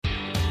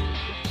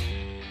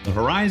The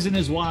horizon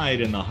is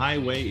wide and the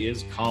highway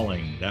is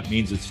calling. That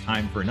means it's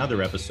time for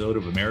another episode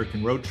of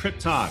American Road Trip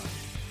Talk.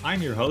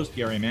 I'm your host,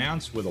 Gary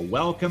Mance, with a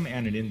welcome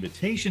and an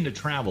invitation to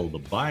travel the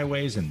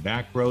byways and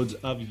back roads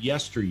of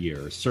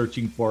yesteryear,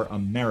 searching for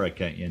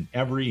America in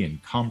every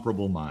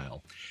incomparable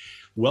mile.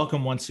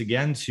 Welcome once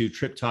again to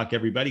Trip Talk,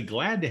 everybody.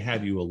 Glad to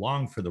have you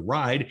along for the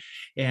ride.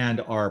 And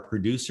our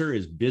producer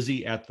is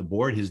busy at the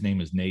board. His name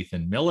is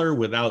Nathan Miller,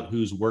 without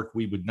whose work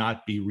we would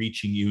not be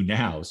reaching you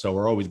now. So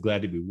we're always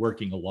glad to be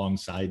working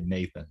alongside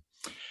Nathan.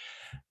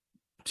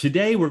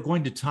 Today, we're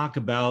going to talk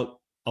about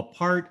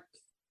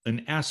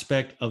an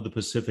aspect of the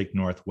Pacific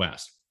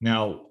Northwest.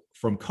 Now,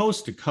 from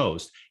coast to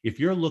coast, if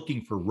you're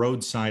looking for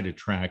roadside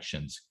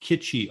attractions,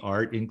 kitschy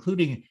art,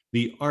 including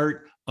the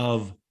art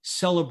of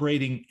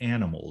celebrating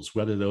animals,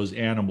 whether those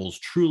animals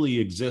truly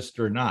exist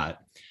or not,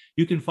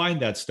 you can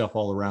find that stuff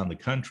all around the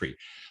country.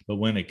 But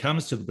when it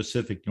comes to the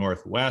Pacific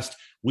Northwest,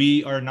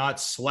 we are not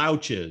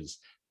slouches.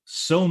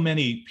 So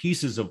many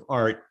pieces of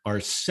art are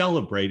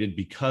celebrated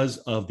because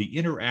of the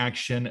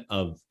interaction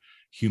of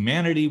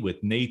humanity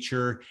with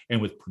nature,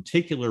 and with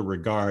particular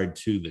regard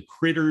to the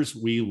critters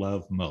we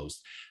love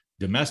most.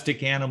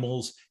 Domestic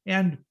animals,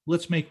 and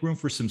let's make room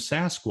for some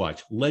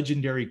Sasquatch,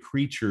 legendary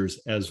creatures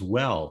as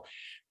well.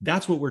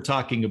 That's what we're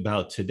talking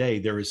about today.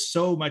 There is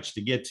so much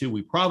to get to.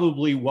 We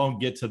probably won't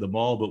get to them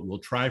all, but we'll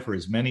try for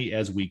as many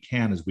as we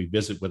can as we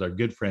visit with our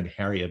good friend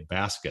Harriet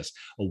Baskas,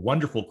 a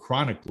wonderful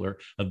chronicler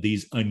of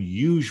these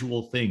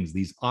unusual things,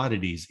 these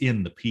oddities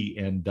in the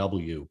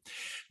PNW.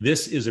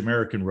 This is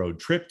American Road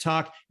Trip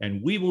Talk,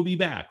 and we will be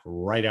back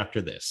right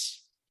after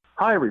this.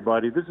 Hi,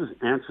 everybody. This is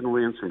Anson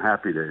Williams from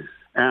Happy Days,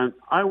 and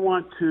I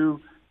want to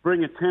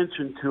bring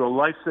attention to a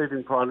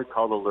life-saving product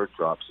called Alert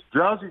Drops.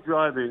 Drowsy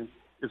driving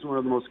is one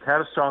of the most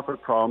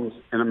catastrophic problems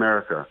in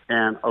America,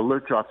 and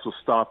Alert Drops will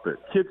stop it.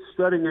 Kids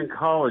studying in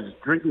college,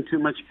 drinking too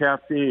much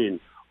caffeine,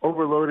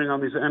 overloading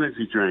on these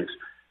energy drinks,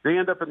 they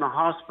end up in the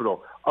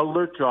hospital.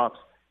 Alert Drops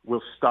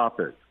will stop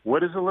it.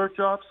 What is Alert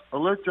Drops?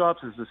 Alert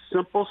Drops is a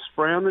simple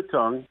spray on the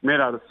tongue made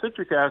out of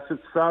citric acid,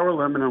 sour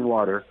lemon, and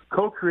water,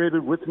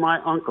 co-created with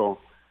my uncle,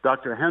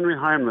 Dr. Henry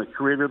Heimlich,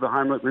 creator of the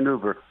Heimlich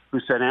maneuver, who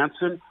said,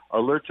 Anson,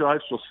 Alert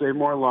Drops will save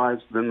more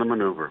lives than the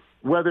maneuver.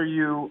 Whether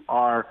you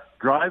are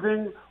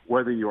driving,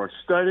 whether you are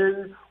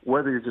studying,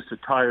 whether you're just a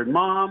tired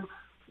mom,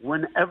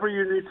 whenever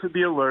you need to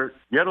be alert,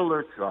 get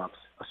Alert Drops.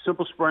 A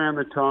simple spray on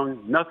the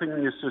tongue, nothing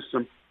in your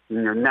system,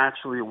 and you're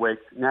naturally awake,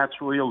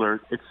 naturally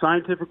alert. It's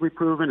scientifically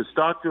proven. It's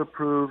doctor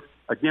approved.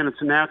 Again,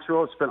 it's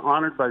natural. It's been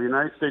honored by the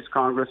United States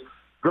Congress.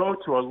 Go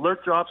to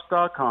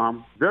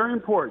alertdrops.com. Very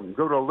important.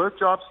 Go to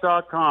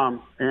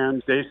alertdrops.com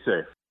and stay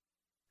safe.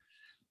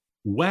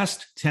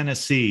 West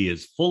Tennessee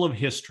is full of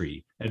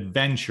history,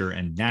 adventure,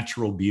 and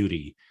natural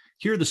beauty.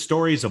 Hear the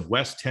stories of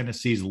West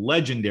Tennessee's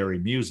legendary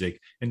music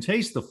and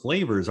taste the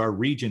flavors our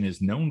region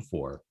is known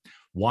for.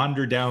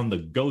 Wander down the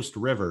Ghost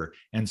River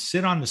and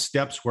sit on the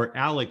steps where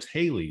Alex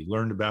Haley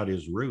learned about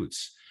his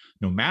roots.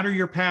 No matter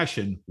your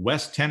passion,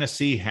 West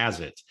Tennessee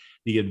has it.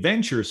 The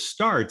adventure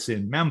starts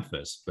in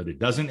Memphis, but it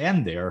doesn't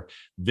end there.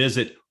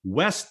 Visit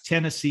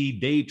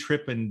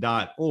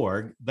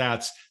westtennesseedaytrippin.org.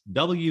 That's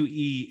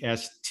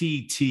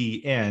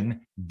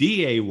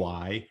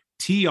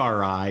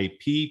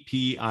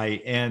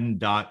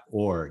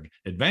westtennesseedaytrippin.org.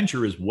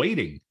 Adventure is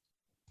waiting.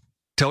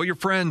 Tell your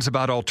friends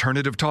about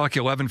Alternative Talk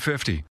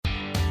 1150.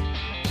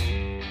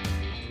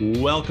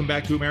 Welcome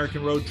back to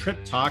American Road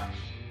Trip Talk.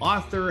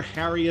 Author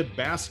Harriet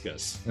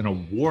Baskas, an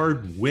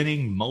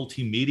award-winning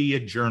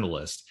multimedia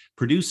journalist,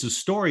 produces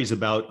stories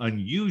about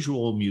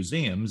unusual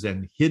museums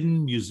and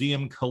hidden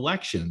museum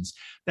collections.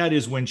 That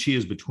is when she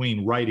is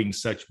between writing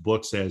such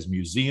books as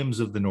Museums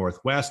of the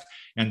Northwest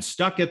and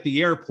Stuck at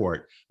the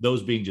Airport,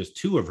 those being just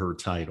two of her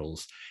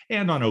titles.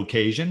 And on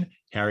occasion,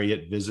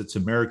 Harriet visits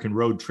American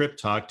Road Trip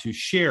Talk to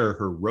share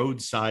her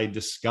roadside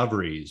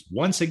discoveries.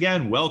 Once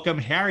again, welcome,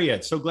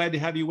 Harriet. So glad to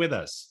have you with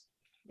us.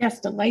 Yes,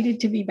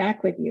 delighted to be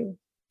back with you.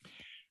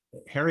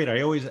 Harriet,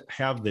 I always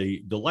have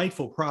the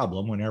delightful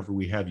problem whenever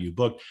we have you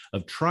booked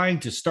of trying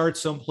to start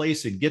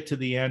someplace and get to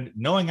the end,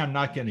 knowing I'm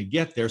not going to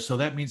get there. So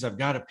that means I've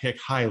got to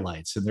pick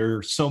highlights, and there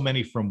are so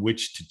many from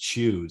which to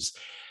choose.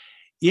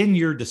 In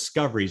your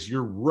discoveries,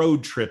 your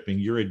road tripping,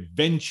 your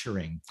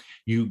adventuring,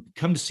 you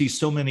come to see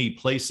so many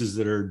places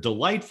that are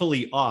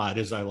delightfully odd,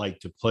 as I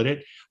like to put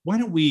it. Why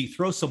don't we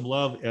throw some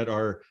love at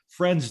our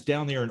friends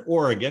down there in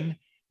Oregon?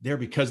 There,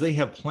 because they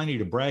have plenty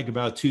to brag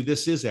about too.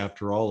 This is,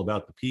 after all,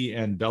 about the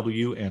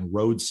PNW and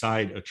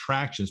roadside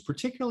attractions,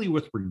 particularly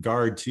with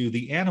regard to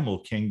the animal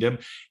kingdom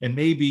and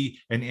maybe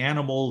an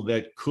animal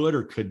that could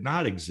or could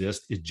not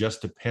exist. It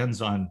just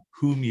depends on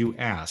whom you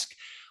ask.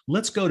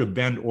 Let's go to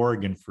Bend,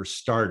 Oregon for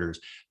starters,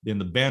 in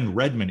the Bend,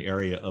 Redmond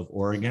area of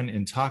Oregon,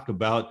 and talk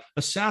about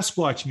a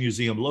Sasquatch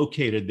museum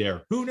located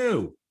there. Who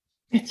knew?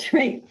 That's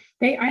right.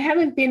 I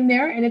haven't been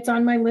there, and it's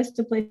on my list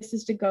of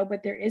places to go,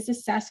 but there is a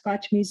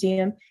Sasquatch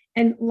museum,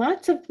 and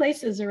lots of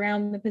places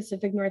around the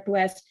Pacific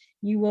Northwest,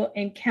 you will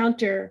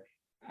encounter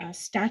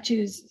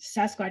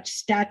Sasquatch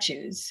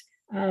statues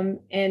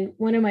And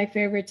one of my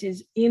favorites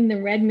is in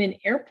the Redmond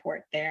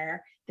airport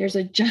there. There's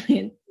a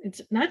giant,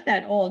 it's not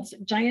that old, it's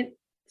a giant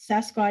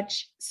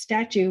Sasquatch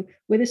statue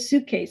with a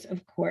suitcase,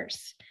 of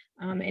course.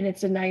 And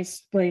it's a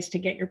nice place to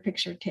get your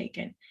picture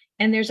taken.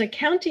 And there's a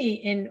county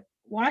in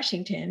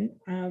Washington,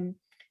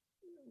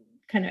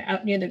 kind of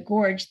out near the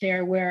gorge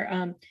there,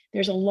 where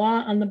there's a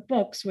law on the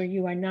books where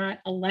you are not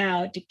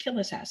allowed to kill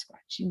a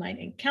Sasquatch. You might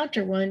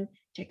encounter one,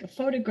 take a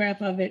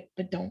photograph of it,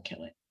 but don't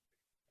kill it.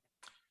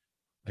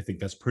 I think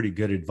that's pretty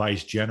good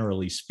advice,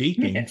 generally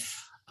speaking.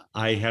 Yes.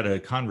 I had a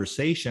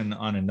conversation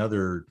on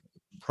another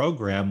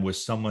program with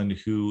someone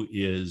who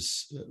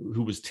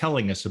was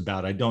telling us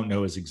about, I don't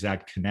know his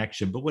exact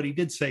connection, but what he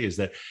did say is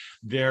that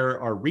there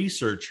are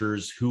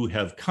researchers who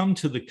have come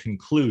to the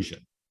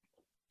conclusion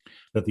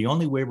that the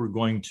only way we're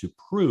going to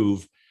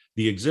prove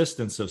the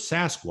existence of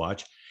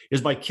Sasquatch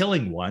is by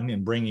killing one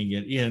and bringing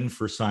it in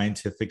for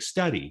scientific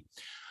study.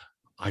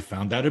 I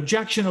found that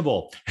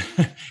objectionable.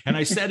 And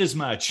I said as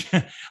much.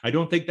 I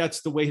don't think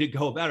that's the way to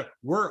go about it.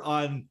 We're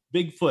on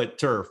Bigfoot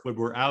turf when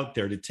we're out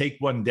there. To take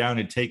one down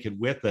and take it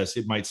with us,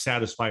 it might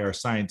satisfy our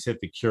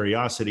scientific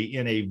curiosity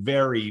in a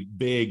very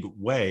big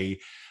way,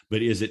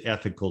 but is it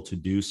ethical to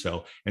do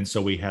so? And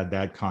so we had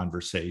that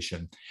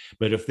conversation.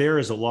 But if there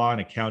is a law in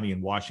a county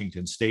in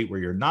Washington state where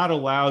you're not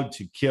allowed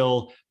to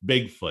kill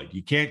Bigfoot,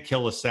 you can't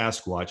kill a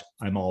Sasquatch,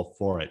 I'm all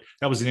for it.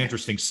 That was an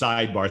interesting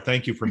sidebar.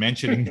 Thank you for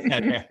mentioning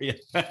that,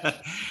 Harriet.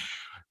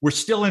 We're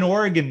still in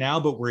Oregon now,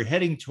 but we're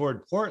heading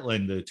toward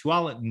Portland, the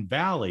Tualatin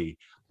Valley.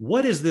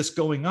 What is this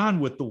going on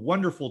with the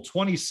wonderful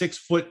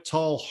 26-foot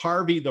tall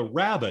Harvey the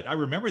Rabbit? I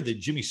remember the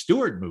Jimmy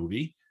Stewart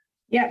movie.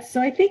 Yeah,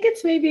 so I think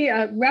it's maybe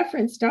a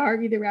reference to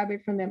Harvey the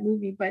Rabbit from that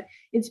movie, but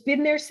it's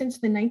been there since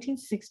the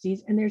 1960s.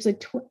 And there's a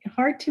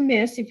hard to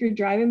miss if you're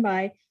driving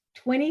by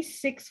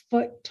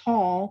 26-foot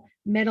tall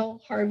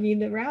metal Harvey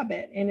the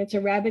Rabbit. And it's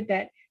a rabbit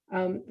that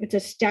it's a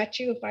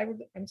statue of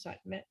fiberglass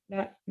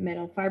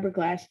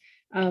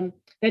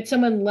that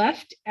someone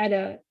left at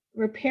a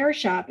repair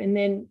shop and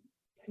then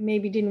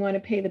maybe didn't want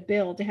to pay the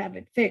bill to have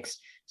it fixed.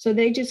 So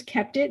they just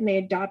kept it and they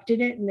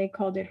adopted it and they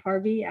called it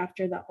Harvey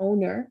after the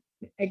owner,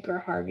 Edgar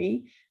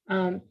Harvey.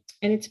 And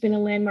it's been a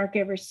landmark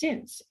ever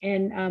since.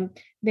 And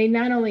they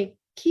not only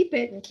keep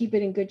it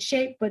in good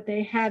shape, but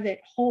they have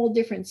it whole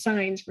different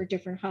signs for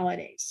different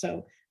holidays.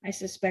 So I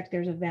suspect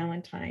there's a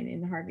Valentine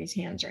in Harvey's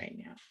hands right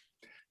now.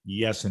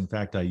 Yes, in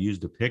fact, I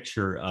used a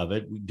picture of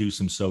it. We do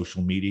some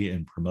social media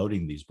and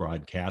promoting these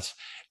broadcasts.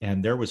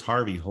 And there was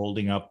Harvey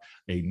holding up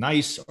a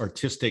nice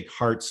artistic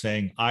heart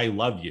saying, I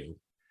love you.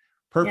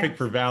 Perfect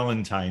for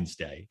Valentine's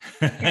Day.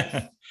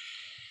 Yes.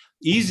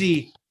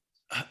 Easy.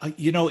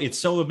 It's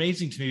so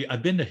amazing to me.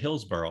 I've been to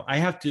Hillsborough. I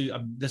have to,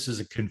 this is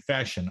a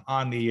confession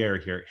on the air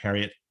here,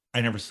 Harriet. I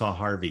never saw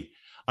Harvey.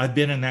 I've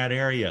been in that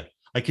area.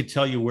 I could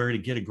tell you where to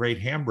get a great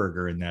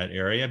hamburger in that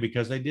area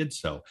because I did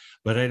so,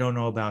 but I don't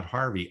know about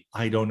Harvey.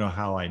 I don't know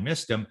how I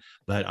missed him,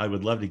 but I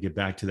would love to get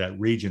back to that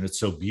region. It's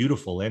so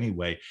beautiful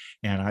anyway.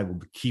 And I will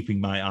be keeping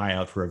my eye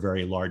out for a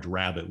very large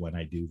rabbit when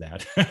I do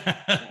that.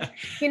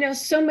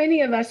 So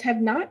many of us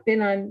have not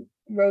been on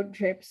road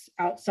trips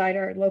outside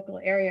our local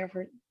area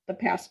for the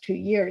past 2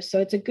 years.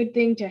 So it's a good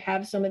thing to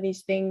have some of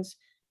these things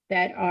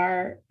that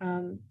are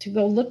to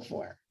go look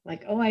for.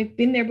 Like, oh, I've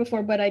been there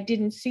before, but I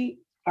didn't see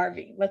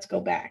Harvey. Let's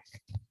go back.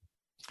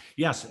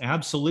 Yes,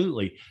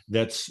 absolutely.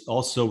 That's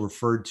also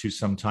referred to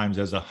sometimes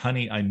as a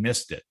honey, I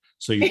missed it.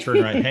 So you turn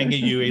around, hang a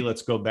Yui,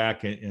 let's go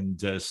back and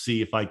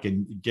see if I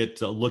can get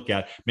to look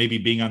at. Maybe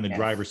being on the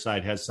driver's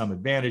side has some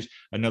advantage.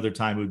 Another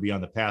time would be on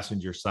the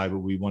passenger side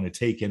where we want to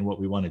take in what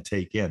we want to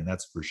take in.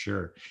 That's for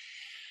sure.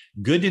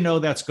 Good to know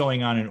that's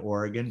going on in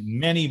Oregon.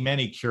 Many,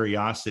 many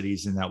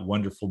curiosities in that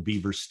wonderful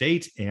beaver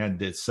state.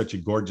 And it's such a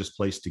gorgeous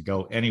place to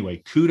go. Anyway,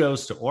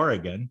 kudos to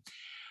Oregon.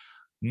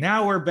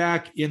 Now we're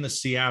back in the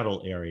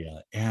Seattle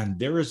area, and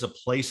there is a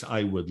place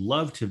I would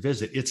love to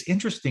visit. It's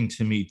interesting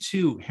to me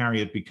too,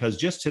 Harriet, because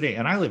just today,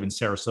 and I live in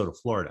Sarasota,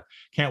 Florida.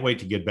 Can't wait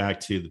to get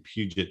back to the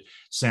Puget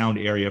Sound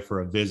area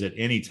for a visit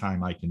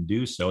anytime I can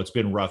do so. It's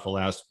been rough the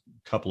last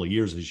couple of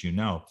years, as you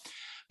know.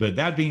 But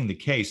that being the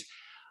case,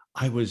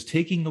 I was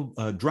taking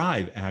a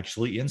drive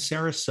actually in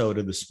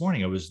Sarasota this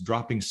morning. I was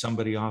dropping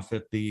somebody off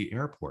at the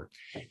airport.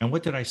 And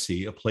what did I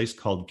see? A place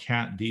called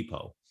Cat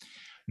Depot.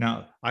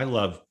 Now, I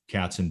love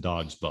cats and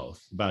dogs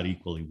both about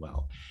equally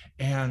well.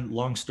 And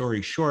long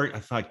story short, I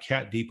thought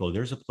Cat Depot,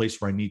 there's a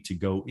place where I need to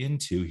go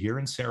into here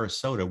in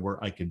Sarasota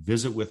where I can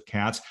visit with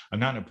cats. I'm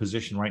not in a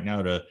position right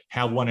now to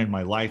have one in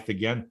my life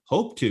again.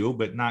 Hope to,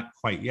 but not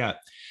quite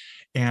yet.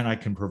 And I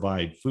can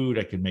provide food.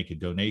 I can make a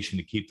donation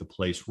to keep the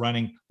place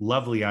running.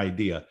 Lovely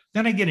idea.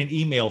 Then I get an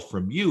email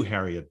from you,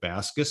 Harriet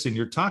Baskas, and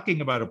you're talking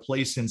about a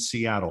place in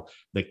Seattle,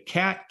 the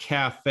Cat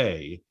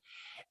Cafe.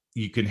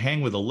 You can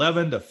hang with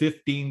 11 to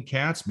 15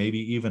 cats,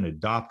 maybe even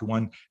adopt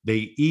one.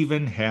 They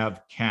even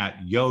have cat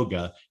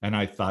yoga. And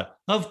I thought,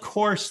 of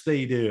course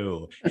they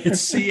do.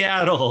 It's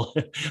Seattle.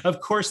 Of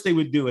course they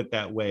would do it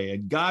that way.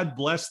 And God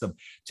bless them.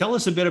 Tell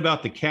us a bit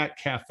about the Cat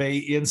Cafe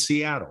in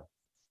Seattle.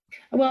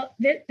 Well,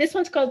 this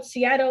one's called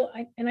Seattle,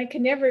 and I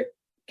can never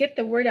get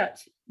the word out.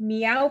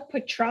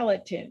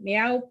 metropolitan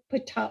meow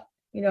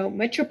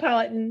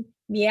petrolitan.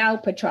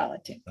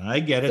 I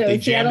get it. So They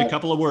jammed Seattle, a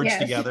couple of words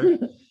yes, together.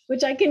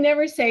 which I can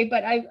never say,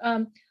 but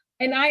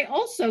and I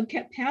also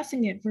kept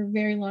passing it for a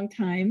very long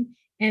time.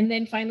 And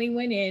then finally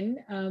went in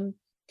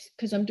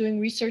because I'm doing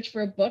research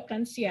for a book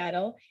on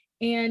Seattle.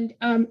 And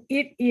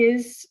it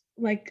is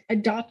like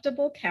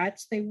adoptable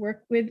cats. They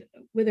work with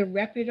a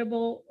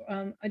reputable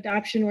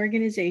adoption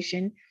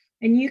organization.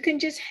 And you can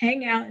just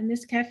hang out in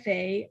this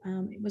cafe.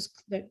 It was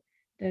the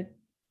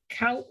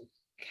cat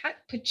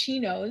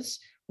puccinos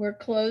were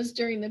closed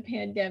during the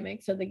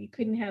pandemic, so that you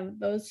couldn't have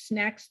those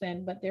snacks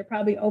then, but they're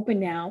probably open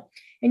now.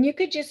 And you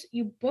could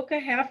you book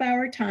a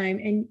half-hour time,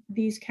 and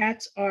these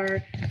cats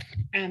are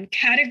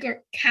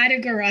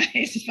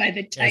categorized by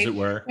the type, as it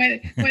were,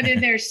 whether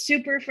they're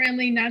super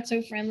friendly, not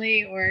so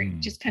friendly, or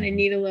just kind of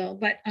need a little.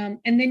 But and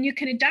then you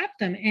can adopt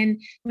them.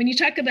 And when you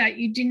talk about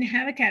you didn't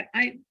have a cat,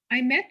 I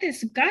met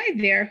this guy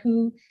there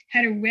who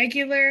had a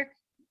regular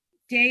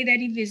day that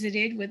he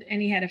visited with,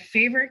 and he had a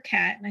favorite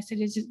cat. And I said,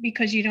 is it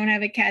because you don't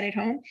have a cat at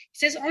home? He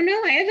says, oh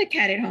no, I have a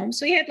cat at home.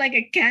 So he had like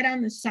a cat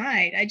on the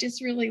side. I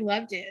just really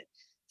loved it.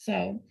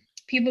 So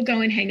people go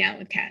and hang out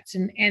with cats,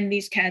 and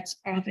these cats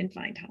often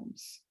find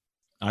homes.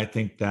 I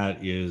think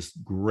that is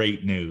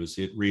great news.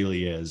 It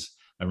really is.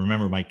 I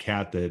remember my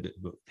cat that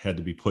had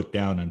to be put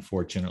down,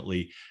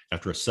 unfortunately,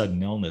 after a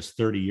sudden illness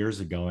 30 years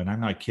ago. And I'm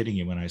not kidding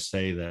you when I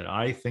say that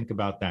I think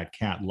about that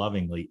cat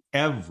lovingly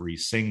every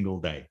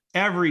single day,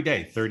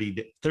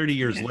 30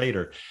 years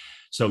later.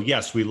 So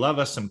yes, we love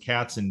us some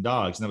cats and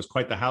dogs. And that was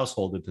quite the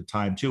household at the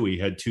time too. We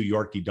had 2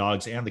 Yorkie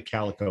dogs and the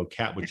calico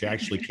cat, which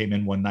actually came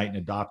in one night and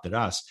adopted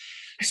us.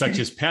 Such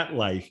as pet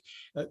life.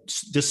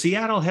 Does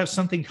Seattle have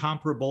something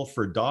comparable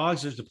for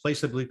dogs? There's a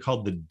place I believe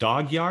called the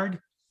Dog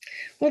Yard.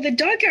 Well, the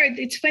dog yard,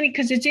 it's funny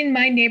because it's in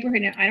my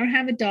neighborhood. Now, I don't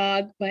have a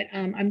dog, but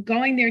I'm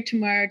going there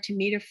tomorrow to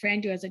meet a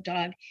friend who has a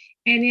dog.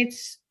 And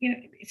it's,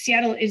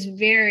 Seattle is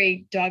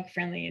very dog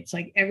friendly. It's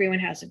like everyone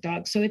has a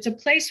dog. So it's a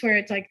place where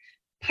it's like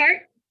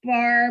part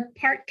bar,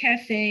 part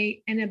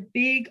cafe, and a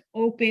big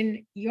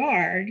open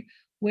yard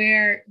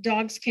where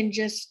dogs can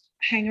just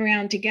hang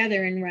around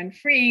together and run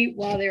free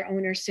while their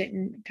owners sit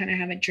and kind of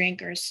have a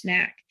drink or a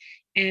snack.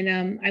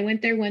 And I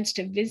went there once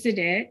to visit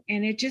it,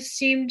 and it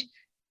seemed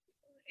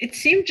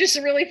just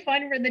really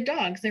fun for the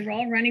dogs. They were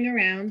all running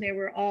around. They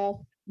were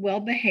all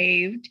well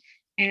behaved.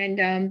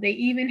 And they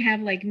even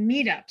have like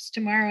meetups.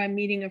 Tomorrow I'm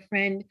meeting a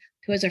friend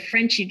who has a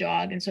Frenchie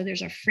dog. And so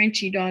there's a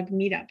Frenchie dog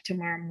meetup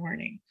tomorrow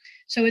morning.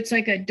 So it's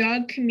like a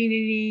dog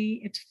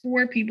community. It's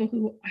for people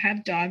who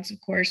have dogs,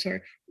 of course,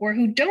 or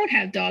who don't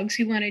have dogs,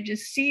 who want to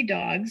just see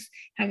dogs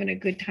having a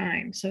good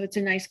time. So it's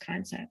a nice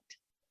concept.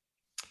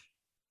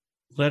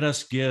 Let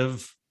us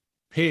give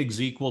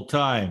pigs equal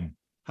time.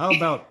 How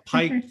about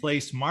Pike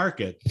Place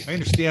Market? I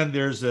understand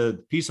there's a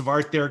piece of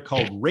art there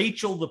called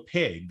Rachel the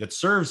Pig that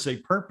serves a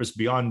purpose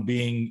beyond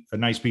being a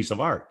nice piece of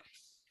art.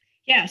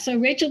 Yeah, so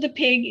Rachel the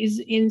Pig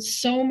is in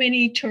so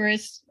many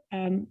tourist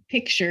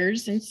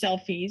pictures and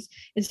selfies.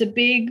 It's a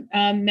big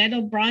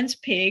metal bronze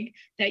pig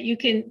that you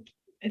can,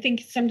 I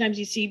think sometimes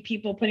you see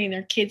people putting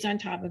their kids on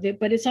top of it,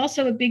 but it's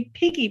also a big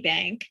piggy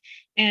bank.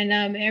 And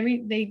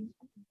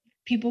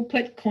people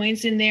put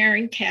coins in there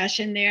and cash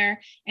in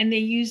there, and they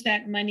use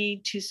that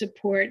money to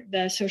support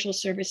the social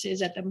services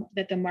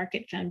that the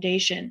Market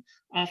Foundation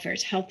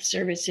offers, health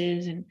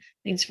services and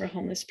things for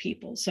homeless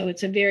people. So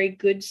it's a very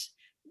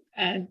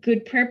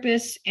good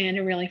purpose and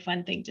a really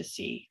fun thing to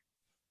see.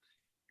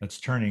 That's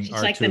turning She's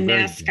art like to the a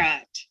very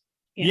mascot.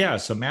 Yeah,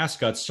 so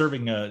mascot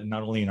serving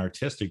not only an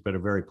artistic but a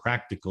very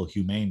practical,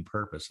 humane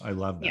purpose. I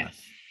love that.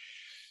 Yes.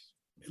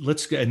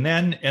 Let's go, and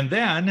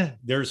then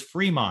there's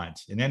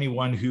Fremont, and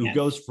anyone who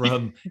goes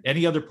from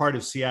any other part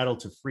of Seattle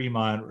to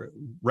Fremont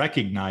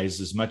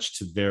recognizes, much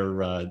to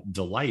their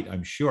delight,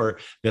 I'm sure,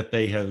 that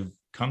they have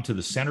come to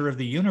the center of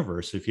the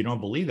universe. If you don't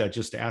believe that,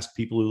 just ask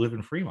people who live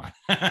in Fremont.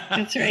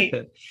 That's right.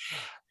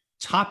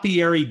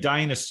 Topiary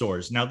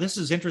dinosaurs. Now, this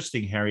is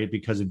interesting, Harriet,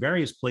 because in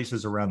various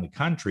places around the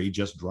country,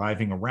 just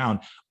driving around,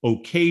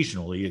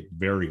 occasionally,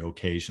 very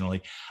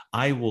occasionally,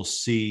 I will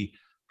see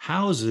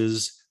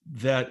houses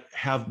that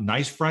have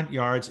nice front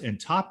yards and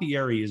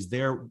topiary is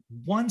there.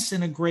 Once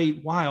in a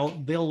great while,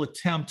 they'll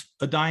attempt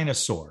a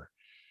dinosaur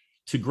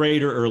to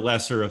greater or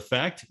lesser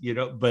effect,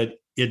 but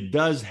it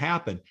does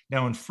happen.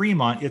 Now in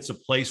Fremont, it's a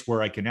place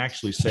where I can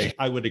actually say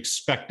I would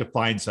expect to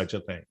find such a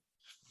thing.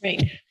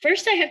 Right.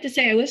 First, I have to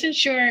say I wasn't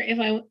sure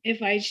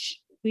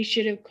we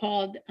should have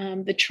called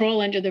the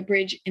troll under the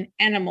bridge an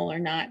animal or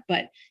not,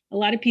 but a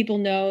lot of people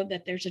know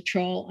that there's a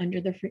troll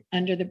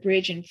under the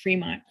bridge in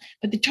Fremont.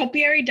 But the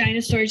topiary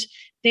dinosaurs,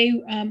 they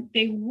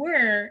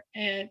were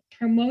a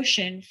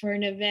promotion for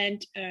an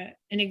event, an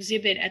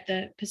exhibit at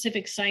the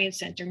Pacific Science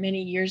Center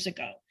many years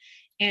ago,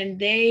 and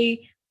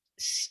they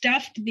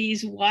stuffed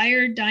these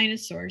wired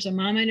dinosaurs, a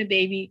mama and a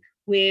baby,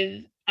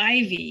 with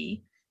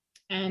ivy.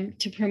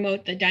 To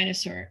promote the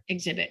dinosaur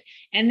exhibit.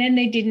 And then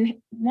they didn't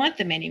want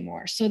them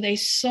anymore. So they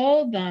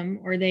sold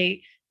them, or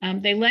they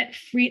let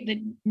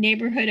the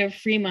neighborhood of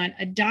Fremont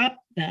adopt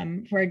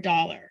them for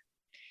 $1.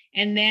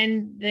 And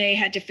then they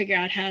had to figure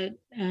out how,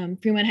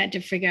 Fremont had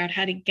to figure out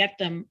how to get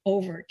them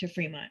over to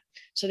Fremont.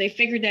 So they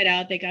figured that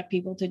out. They got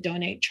people to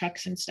donate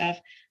trucks and stuff.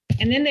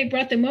 And then they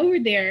brought them over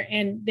there,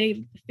 and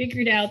they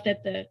figured out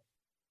that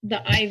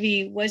the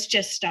ivy was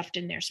just stuffed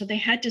in there. So they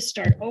had to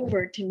start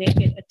over to make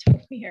it a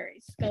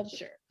topiary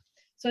sculpture.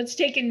 So it's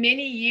taken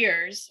many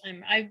years.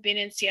 I've been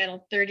in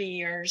Seattle 30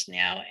 years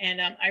now.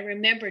 And I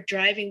remember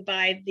driving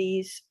by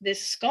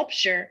this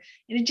sculpture,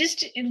 and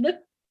it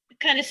looked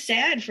kind of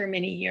sad for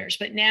many years,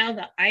 but now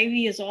the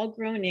ivy is all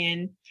grown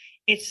in.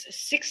 It's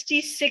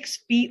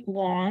 66 feet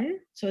long.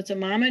 So it's a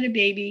mom and a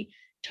baby,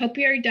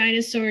 topiary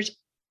dinosaurs,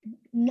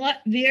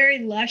 very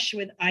lush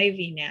with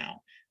ivy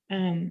now.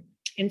 And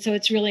so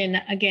it's really,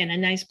 again, a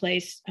nice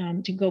place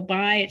to go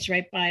by. It's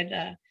right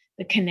by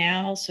the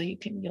canal, so you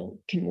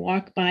can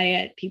walk by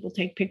it. People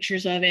take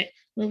pictures of it.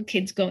 Little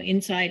kids go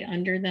inside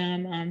under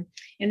them.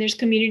 And there's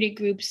community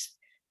groups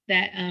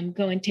that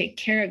go and take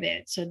care of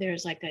it. So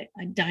there's like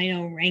a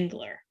dino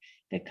wrangler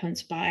that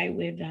comes by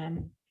with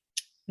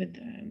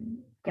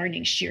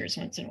gardening shears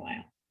once in a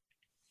while.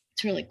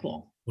 It's really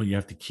cool. Well, you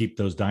have to keep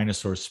those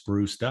dinosaurs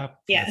spruced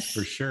up. Yes, that's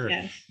for sure.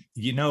 Yes.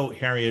 You know,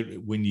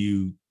 Harriet, when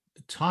you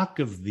talk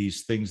of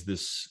these things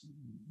this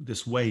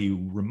way,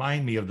 you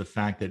remind me of the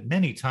fact that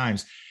many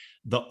times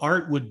the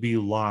art would be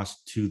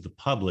lost to the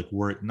public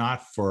were it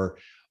not for,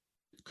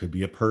 could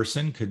be a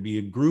person, could be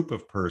a group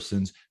of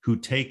persons who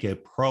take a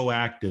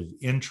proactive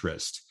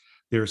interest.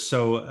 They're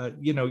so,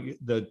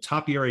 the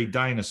topiary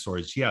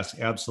dinosaurs, yes,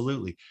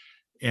 absolutely.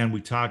 And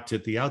we talked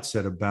at the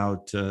outset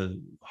about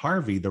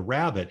Harvey, the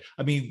rabbit.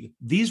 I mean,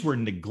 these were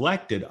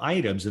neglected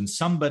items, and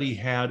somebody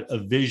had a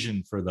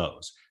vision for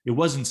those. It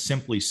wasn't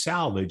simply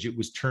salvage. It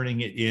was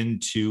turning it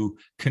into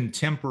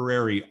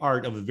contemporary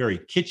art of a very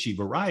kitschy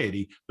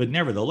variety, but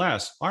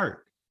nevertheless,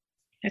 art.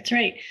 That's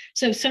right.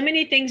 So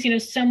many things,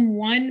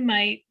 someone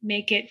might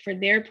make it for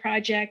their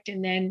project,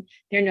 and then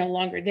they're no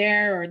longer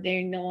there, or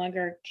they no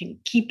longer can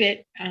keep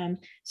it.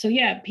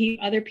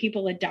 Other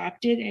people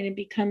adopt it, and it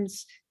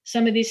becomes,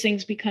 some of these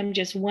things become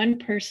just one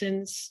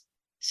person's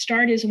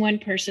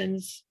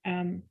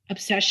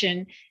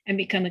obsession and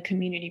become a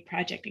community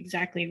project.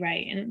 Exactly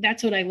right. And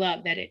that's what I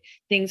love, that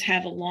things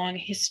have a long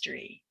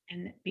history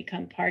and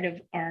become part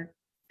of our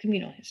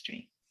communal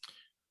history.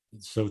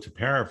 So to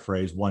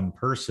paraphrase, one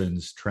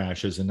person's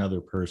trash is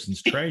another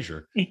person's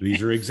treasure. These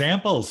are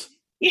examples.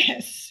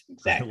 Yes,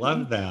 exactly. I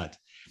love that.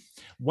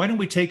 Why don't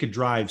we take a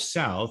drive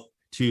south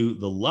to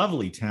the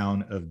lovely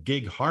town of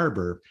Gig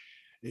Harbor?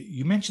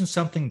 You mentioned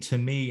something to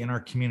me in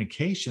our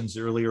communications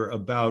earlier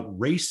about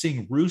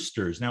racing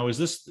roosters. Now,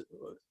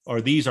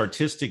 are these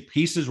artistic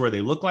pieces where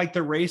they look like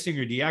they're racing,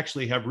 or do you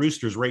actually have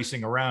roosters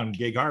racing around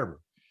Gig Harbor?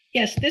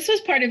 Yes, this was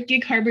part of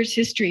Gig Harbor's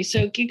history.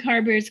 So Gig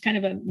Harbor is kind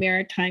of a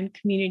maritime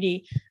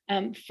community.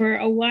 For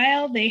a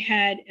while they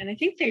had, and I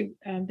think they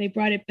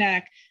brought it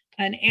back,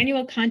 an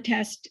annual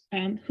contest,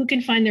 who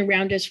can find the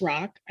roundest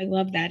rock. I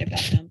love that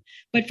about them.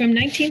 But from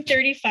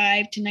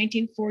 1935 to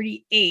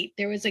 1948,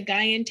 there was a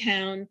guy in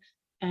town,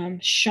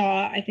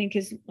 Shaw, I think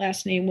his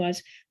last name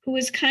was, who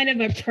was kind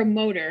of a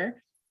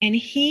promoter, and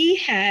he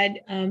had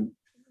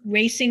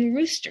racing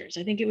roosters.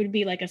 I think it would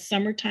be like a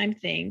summertime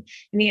thing.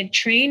 And he had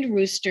trained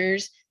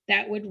roosters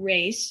that would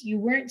race. You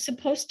weren't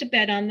supposed to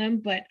bet on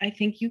them, but I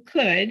think you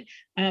could,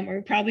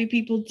 or probably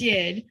people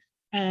did.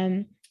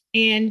 And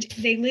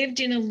they lived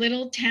in a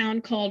little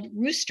town called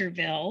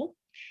Roosterville.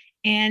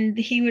 And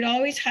he would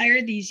always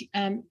hire these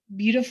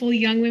beautiful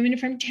young women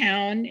from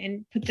town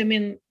and put them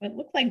in what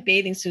looked like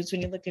bathing suits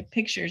when you look at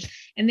pictures.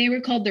 And they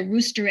were called the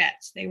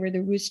Roosterettes. They were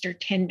the rooster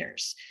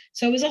tenders.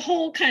 So it was a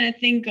whole kind of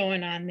thing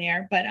going on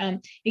there. But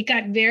it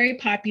got very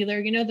popular.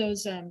 You know,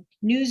 those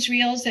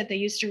newsreels that they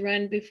used to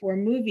run before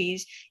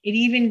movies, it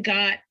even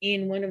got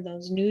in one of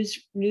those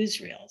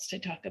newsreels to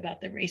talk about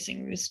the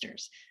racing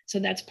roosters. So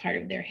that's part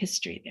of their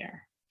history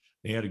there.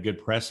 They had a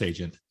good press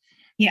agent.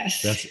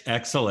 Yes. That's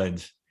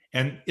excellent.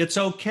 And it's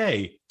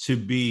okay to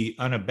be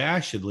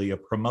unabashedly a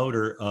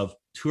promoter of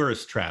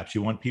tourist traps.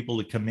 You want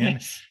people to come in.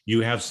 Yes.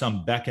 You have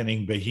some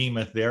beckoning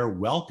behemoth there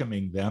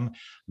welcoming them.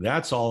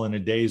 That's all in a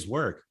day's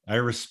work. I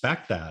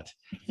respect that.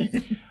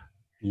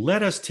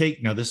 Let us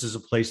take, now this is a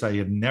place I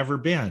have never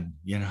been.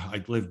 You know,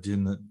 I lived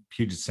in the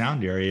Puget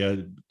Sound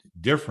area,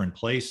 different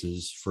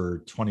places for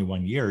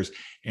 21 years,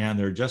 and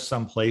there are just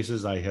some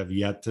places I have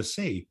yet to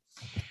see.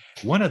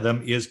 One of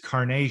them is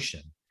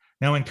Carnation.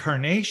 Now in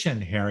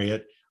Carnation,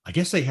 Harriet, I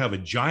guess they have a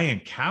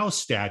giant cow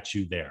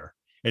statue there,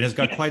 and it's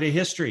got quite a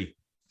history.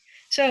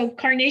 So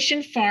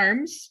Carnation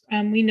Farms,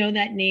 we know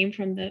that name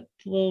from the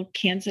little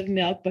cans of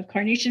milk, but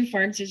Carnation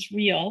Farms is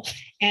real.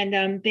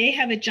 And they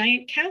have a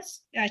giant cow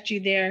statue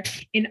there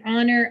in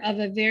honor of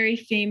a very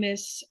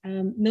famous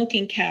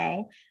milking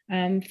cow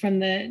from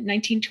the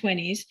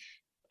 1920s.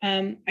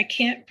 I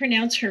can't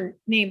pronounce her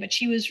name, but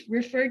she was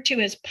referred to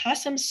as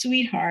Possum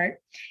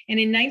Sweetheart. And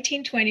in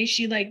 1920,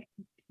 she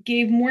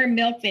gave more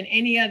milk than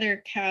any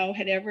other cow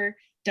had ever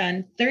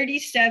done,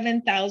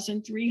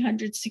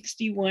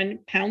 37,361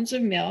 pounds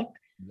of milk.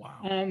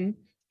 Wow.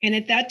 And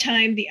at that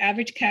time, the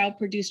average cow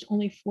produced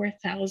only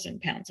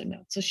 4,000 pounds of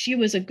milk. So she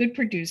was a good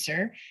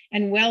producer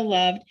and well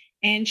loved.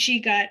 And she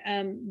got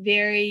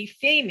very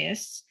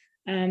famous.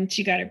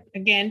 She got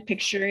again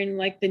picture in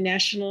like the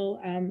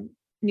national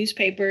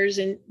newspapers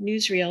and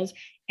newsreels.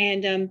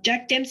 And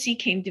Jack Dempsey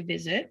came to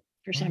visit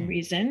for some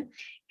reason,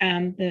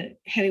 the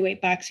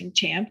heavyweight boxing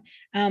champ.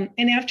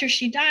 And after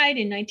she died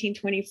in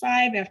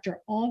 1925, after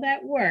all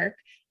that work,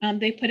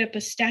 they put up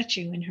a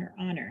statue in her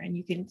honor, and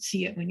you can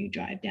see it when you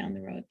drive down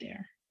the road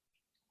there.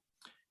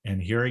 And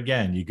here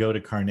again, you go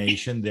to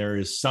Carnation, there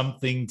is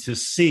something to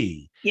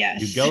see.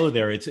 Yes. You go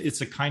there,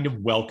 it's a kind of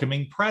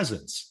welcoming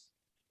presence.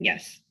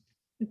 Yes,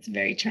 it's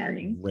very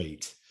charming.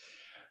 Great.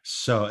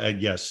 So,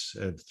 yes,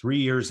 3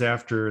 years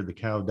after the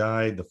cow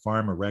died, the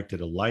farm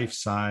erected a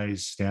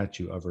life-size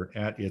statue of her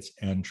at its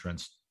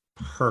entrance.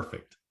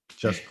 Perfect.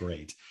 Just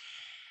great.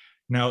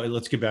 Now,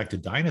 let's get back to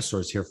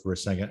dinosaurs here for a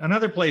second.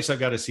 Another place I've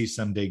got to see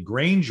someday,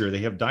 Granger. They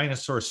have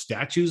dinosaur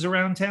statues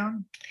around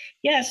town?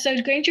 Yeah, so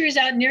Granger is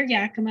out near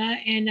Yakima,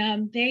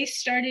 and they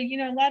started,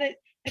 a lot of,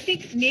 I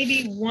think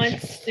maybe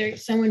once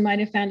someone might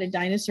have found a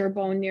dinosaur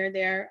bone near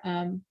there,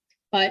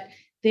 but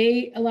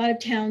a lot of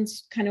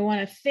towns kind of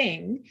want a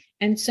thing.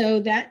 And so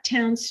that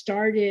town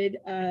started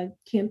a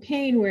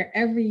campaign where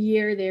every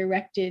year they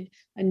erected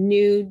a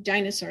new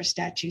dinosaur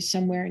statue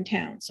somewhere in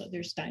town. So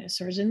there's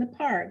dinosaurs in the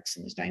parks,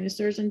 and there's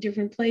dinosaurs in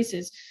different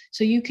places.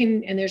 So you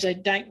can, and there's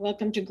a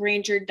Welcome to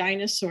Granger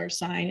dinosaur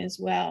sign as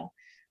well.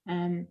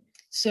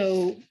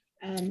 So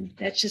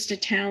that's just a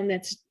town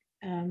that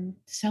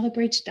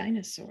celebrates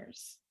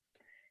dinosaurs,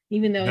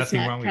 even though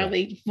Nothing it's not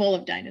probably full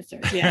of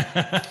dinosaurs.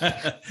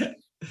 Yeah.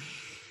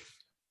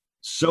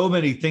 So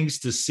many things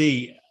to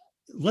see.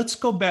 Let's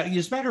go back.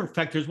 As a matter of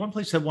fact, there's one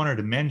place I wanted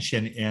to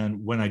mention.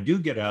 And when I do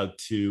get out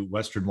to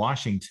Western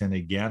Washington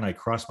again, I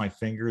cross my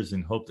fingers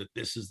and hope that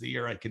this is the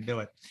year I can do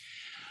it.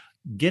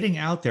 Getting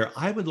out there,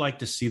 I would like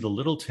to see the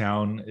little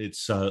town.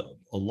 It's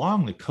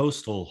along the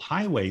coastal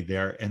highway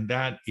there, and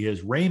that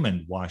is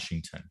Raymond,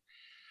 Washington.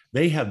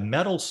 They have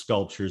metal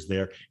sculptures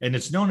there, and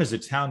it's known as a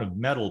town of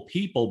metal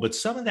people, but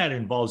some of that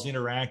involves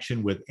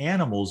interaction with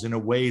animals in a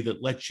way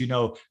that lets you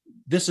know,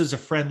 this is a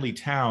friendly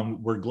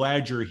town. We're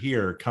glad you're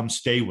here. Come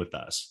stay with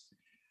us.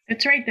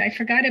 That's right. I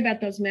forgot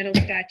about those metal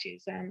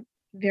statues.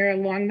 They're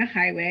along the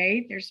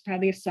highway. There's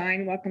probably a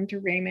sign, Welcome to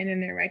Raymond,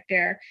 and they're right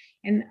there.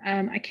 And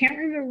I can't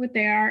remember what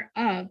they are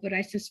of, but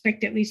I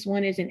suspect at least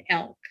one is an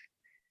elk.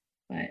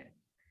 But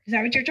is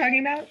that what you're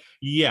talking about?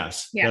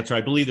 Yes, yeah. That's right.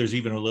 I believe there's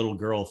even a little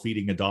girl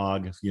feeding a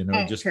dog,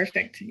 just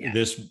perfect. Yeah.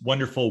 This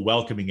wonderful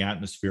welcoming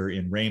atmosphere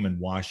in Raymond,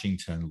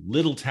 Washington,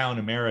 little town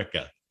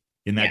America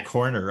in that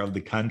corner of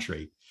the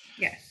country.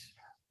 Yes.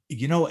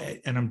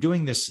 And I'm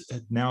doing this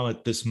now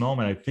at this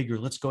moment. I figure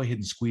let's go ahead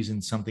and squeeze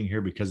in something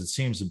here because it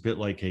seems a bit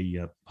like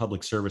a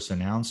public service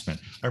announcement.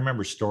 I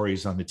remember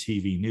stories on the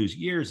TV news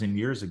years and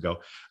years ago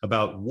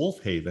about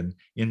Wolf Haven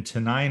in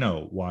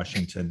Tenino,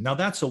 Washington. Now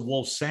that's a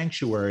wolf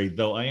sanctuary,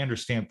 though I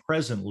understand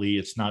presently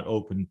it's not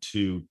open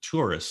to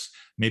tourists,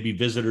 maybe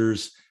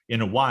visitors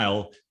in a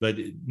while, but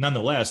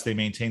nonetheless, they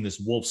maintain this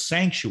wolf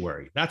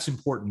sanctuary. That's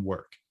important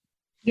work.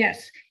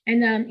 Yes.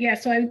 And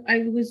so I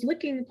was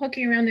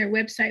poking around their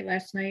website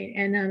last night,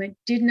 and it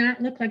did not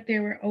look like they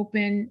were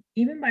open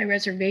even by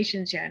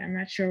reservations yet. I'm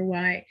not sure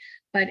why,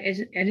 but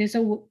it is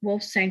a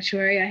wolf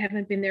sanctuary. I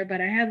haven't been there,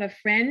 but I have a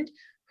friend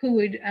who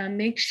would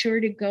make sure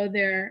to go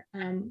there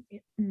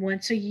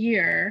once a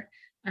year.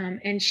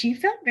 And she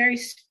felt very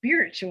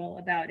spiritual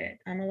about it.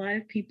 A lot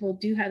of people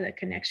do have that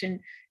connection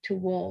to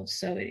wolves.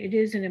 So it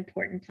is an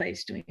important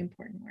place doing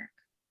important work.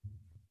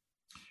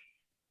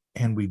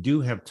 And we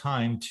do have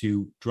time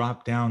to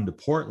drop down to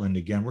Portland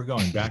again. We're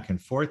going back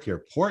and forth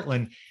here.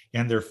 Portland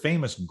and their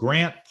famous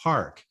Grant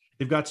Park.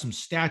 They've got some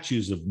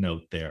statues of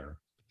note there.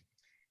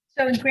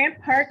 So in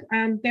Grant Park,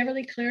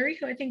 Beverly Cleary,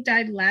 who I think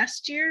died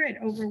last year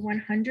at over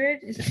 100.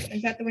 Is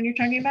that the one you're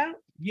talking about?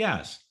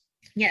 Yes.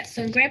 Yes.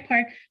 So in Grant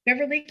Park,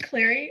 Beverly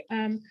Cleary,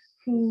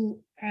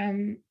 who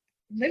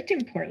lived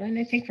in Portland,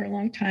 I think, for a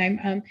long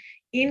time.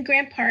 In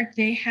Grant Park,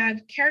 they have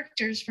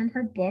characters from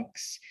her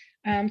books.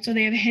 So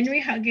they have Henry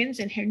Huggins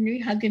and Henry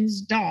Huggins'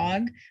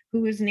 dog,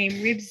 who was named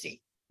Ribsy,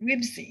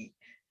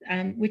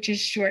 which is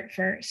short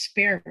for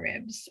spare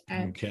ribs.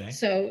 Okay.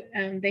 So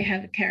they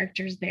have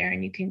characters there,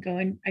 and you can go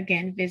and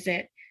again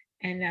visit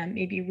and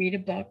maybe read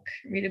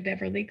a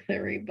Beverly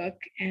Cleary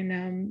book,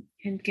 and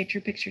get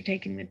your picture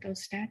taken with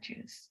those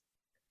statues.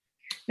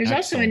 There's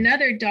also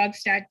another dog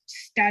I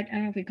don't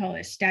know if we call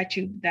it a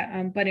statue,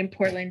 but in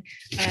Portland,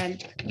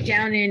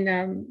 down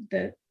in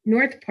the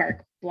North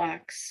Park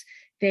blocks.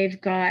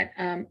 They've got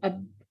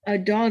a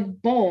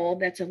dog bowl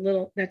that's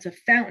a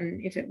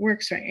fountain, if it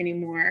works right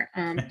anymore,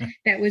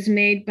 that was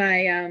made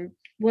by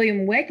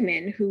William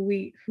Wegman,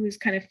 who's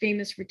kind of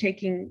famous for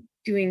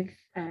doing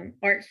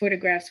art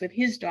photographs with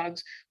his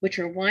dogs, which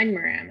are wine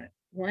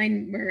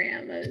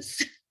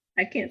maramas.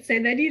 I can't say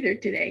that either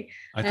today.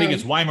 I think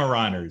it's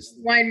Weimaraners.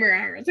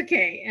 Weimaraners,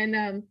 okay.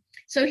 And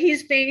so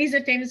he's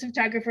a famous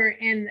photographer,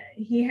 and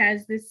he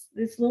has this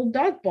little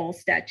dog bowl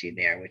statue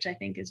there, which I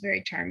think is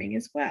very charming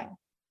as well.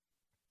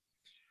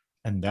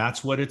 And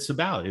that's what it's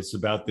about. It's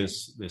about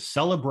this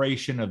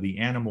celebration of the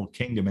animal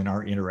kingdom and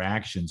our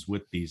interactions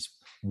with these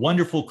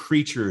wonderful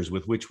creatures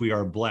with which we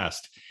are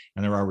blessed.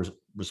 And there are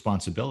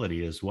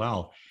responsibility as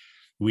well.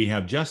 We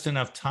have just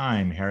enough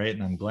time, Harriet,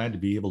 and I'm glad to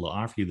be able to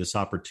offer you this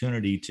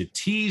opportunity to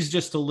tease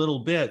just a little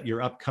bit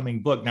your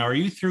upcoming book. Now, are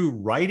you through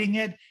writing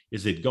it?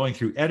 Is it going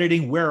through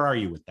editing? Where are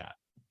you with that?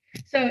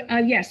 So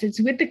yes, it's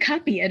with the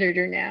copy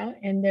editor now,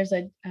 and there's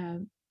a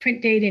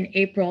print date in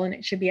April, and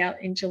it should be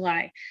out in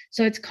July.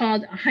 So it's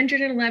called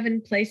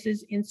 111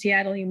 Places in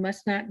Seattle You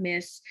Must Not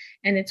Miss,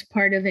 and it's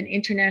part of an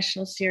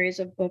international series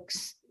of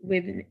books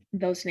with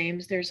those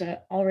names. There's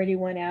already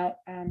one out,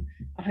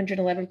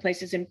 111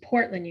 Places in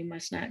Portland You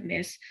Must Not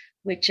Miss,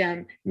 which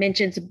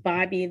mentions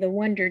Bobby the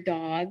Wonder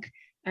Dog,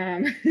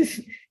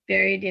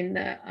 buried in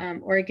the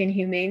Oregon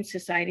Humane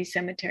Society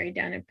Cemetery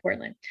down in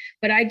Portland.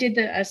 But I did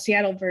the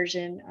Seattle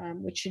version,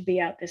 which should be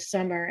out this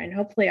summer, and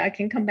hopefully I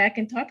can come back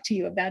and talk to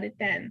you about it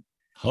then.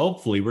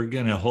 Hopefully, we're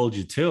going to hold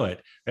you to it.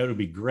 That would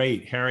be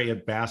great.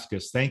 Harriet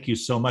Baskas, thank you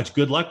so much.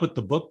 Good luck with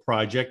the book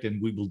project,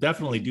 and we will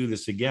definitely do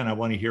this again. I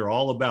want to hear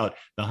all about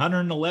the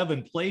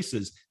 111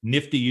 places,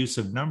 nifty use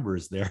of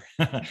numbers there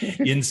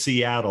in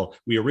Seattle.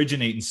 We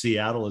originate in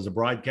Seattle as a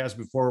broadcast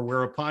before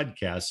we're a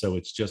podcast, so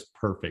it's just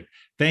perfect.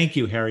 Thank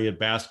you, Harriet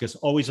Baskas.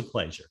 Always a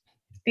pleasure.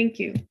 Thank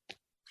you.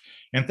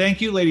 And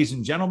thank you, ladies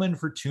and gentlemen,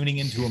 for tuning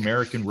into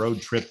American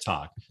Road Trip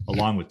Talk.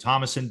 Along with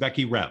Thomas and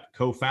Becky Repp,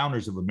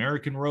 co-founders of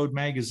American Road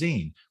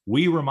Magazine,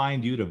 we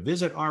remind you to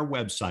visit our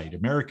website,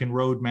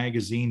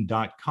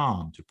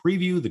 AmericanRoadMagazine.com, to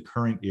preview the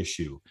current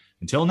issue.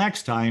 Until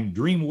next time,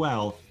 dream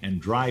well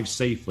and drive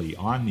safely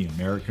on the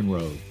American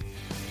road.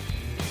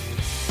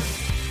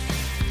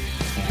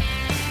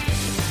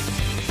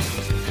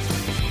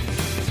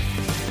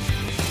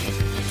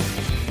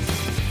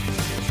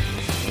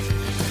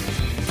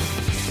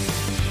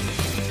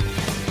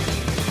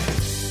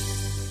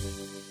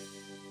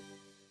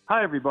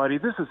 Hi, everybody.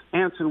 This is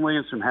Anson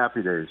Williams from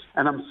Happy Days,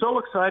 and I'm so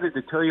excited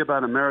to tell you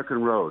about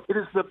American Road. It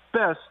is the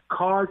best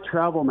car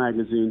travel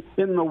magazine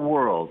in the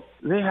world.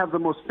 They have the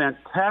most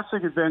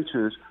fantastic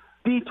adventures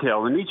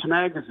detailed in each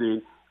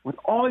magazine with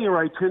all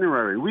your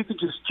itinerary. We could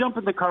just jump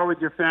in the car with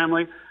your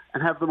family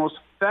and have the most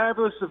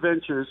fabulous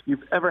adventures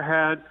you've ever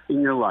had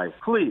in your life.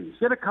 Please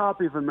get a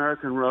copy of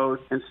American Road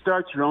and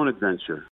start your own adventure.